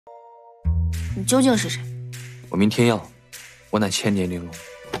你究竟是谁？我名天耀，我乃千年玲珑。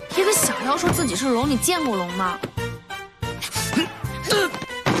一个小妖说自己是龙，你见过龙吗？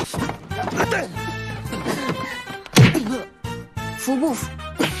服不服？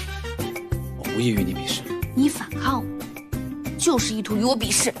我无意与你比试。你反抗我，就是意图与我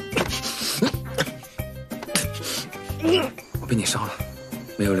比试。我被你伤了，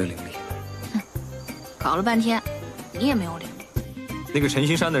没有了灵力。搞了半天，你也没有灵力。那个陈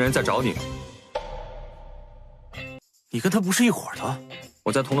新山的人在找你。你跟他不是一伙的？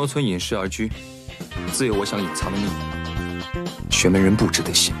我在铜锣村隐世而居，自有我想隐藏的秘密。玄门人不值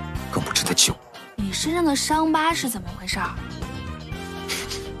得信，更不值得救。你身上的伤疤是怎么回事？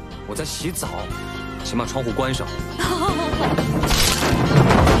我在洗澡，请把窗户关上。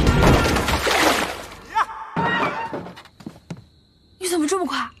你怎么这么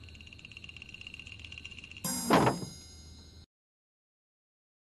快？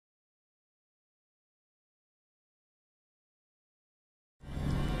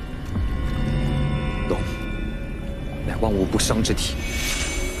龙，乃万物不伤之体，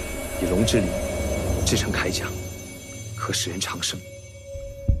以龙之力制成铠甲，可使人长生。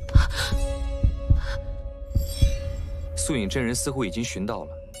素隐真人似乎已经寻到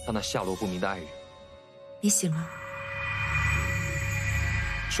了他那下落不明的爱人。你醒了？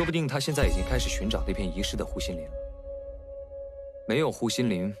说不定他现在已经开始寻找那片遗失的护心林了。没有护心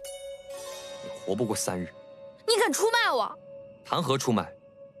林，你活不过3日。你敢出卖我？谈何出卖？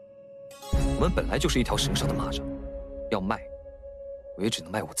我们本来就是一条绳上的蚂蚱，要卖，我也只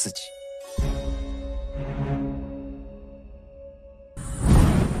能卖我自己。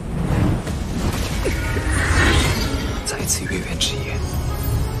再次月圆之夜，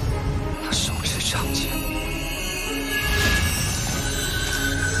他手持长剑，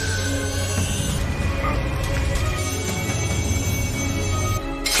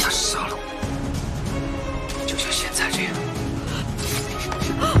他杀了我，就像现在这样。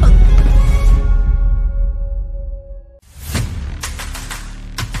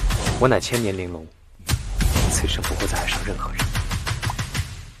我乃千年玲珑，此生不会再爱上任何人。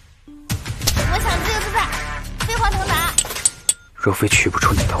我想这个字在，飞黄腾达。若非取不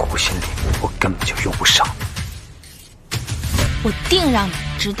出你的护心灵，我根本就用不上。我定让你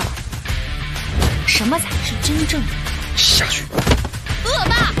知道，什么才是真正的下去。恶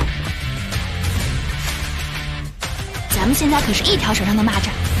霸！咱们现在可是一条绳上的蚂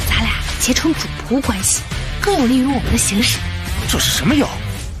蚱，咱俩结成主仆关系，更有利于我们的行驶。这是什么药？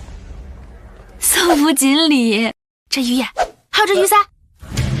送不锦鲤，这鱼眼，还有这鱼鳃，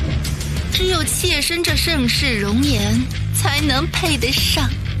只有妾身这盛世容颜，才能配得上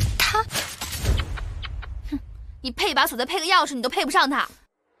他。哼，你配把锁再配个钥匙，你都配不上他。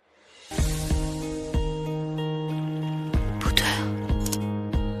不对啊，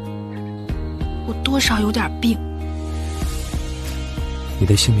我多少有点病。你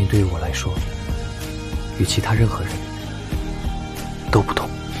的性命对于我来说，与其他任何人都不同。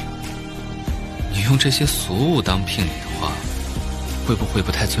你用这些俗物当聘礼的话，会不会不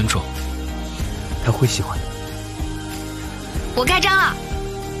太尊重？他会喜欢的。我盖章了，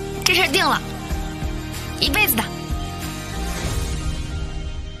这事儿定了，一辈子的。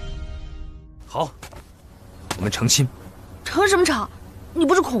好，我们成亲。成什么成？你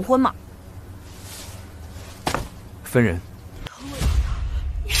不是恐婚吗？分人。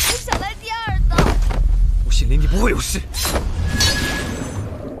你还想来第二刀？护心灵，你不会有事。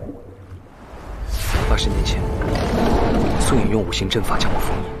80年前，素隐用五行阵法将我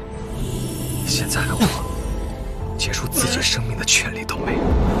封印。现在的我，结束自己生命的权利都没有。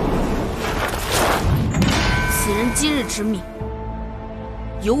此人今日之命，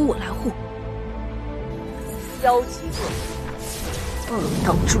由我来护。妖极恶，恶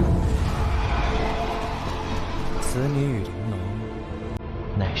当诛。此女与玲珑，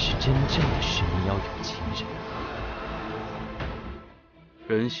乃是真正的神妖有情人。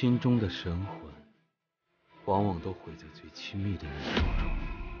人心中的神魂，往往都毁在最亲密的人手中。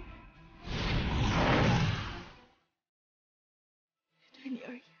对你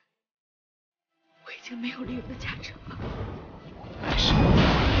而言，我已经没有利用的价值了。没事，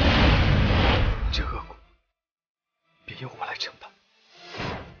这恶果便由我来承担。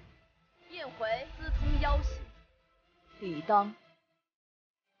宴回私通妖邪，理当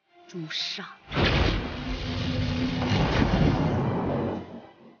诛杀。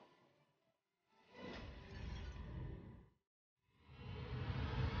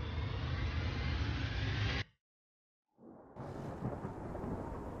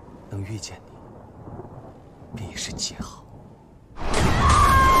能遇见你，便已是极好。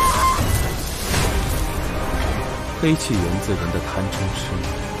黑气源自人的贪嗔痴，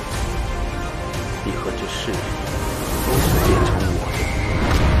你和这世人都会变成我的。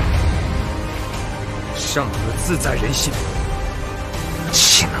善恶自在人心，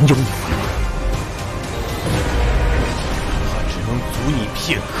岂能由你分？他只能阻你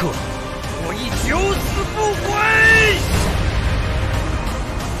片刻，我亦九死不悔。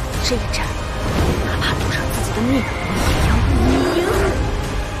这一战，哪怕赌上自己的命，也要你赢。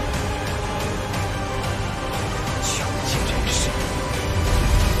穷尽人世，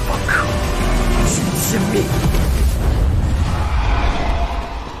方可取天命。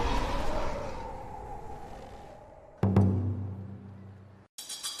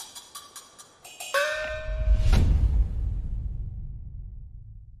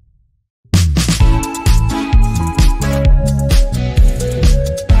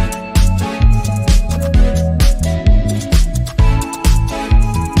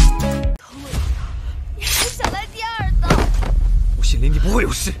你不会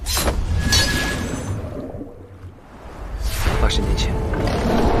有事。20年前，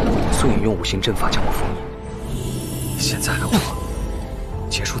宋颖用五行阵法将我封印，现在的我，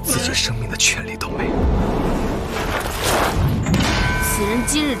结束自己生命的权利都没有。此人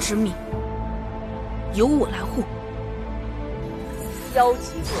今日之命，由我来护。妖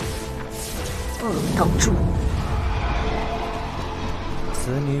极恶，恶当诛。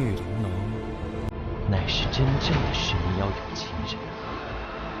此女与玲珑，乃是真正的神妖有情人。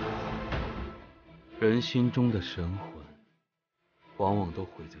人心中的神魂，往往都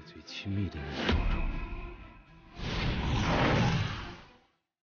毁在最亲密的人手中。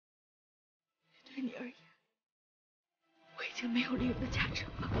对你而言，我已经没有利用的价值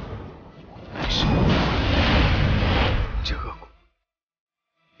了。没事，这恶果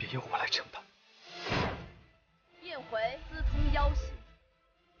便由我来承担。宴回私通妖邪，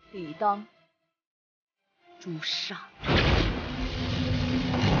理当诛杀。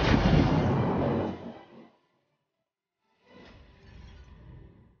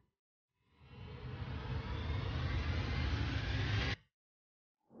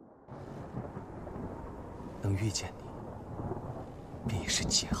能遇见你，便已是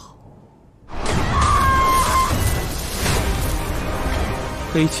极好。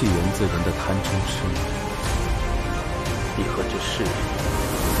黑气源自人的贪嗔痴，你和这世人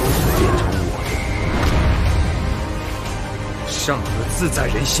都会变成我的。善恶自在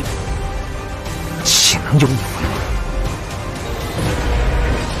人心，岂能由你分？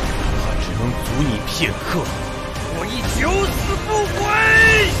他只能阻你片刻，我亦九死不悔。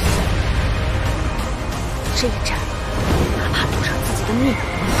这一战，哪怕赌上自己的命，也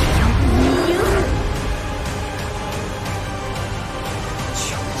要你赢。穷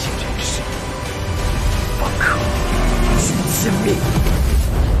尽人世，方可取天命。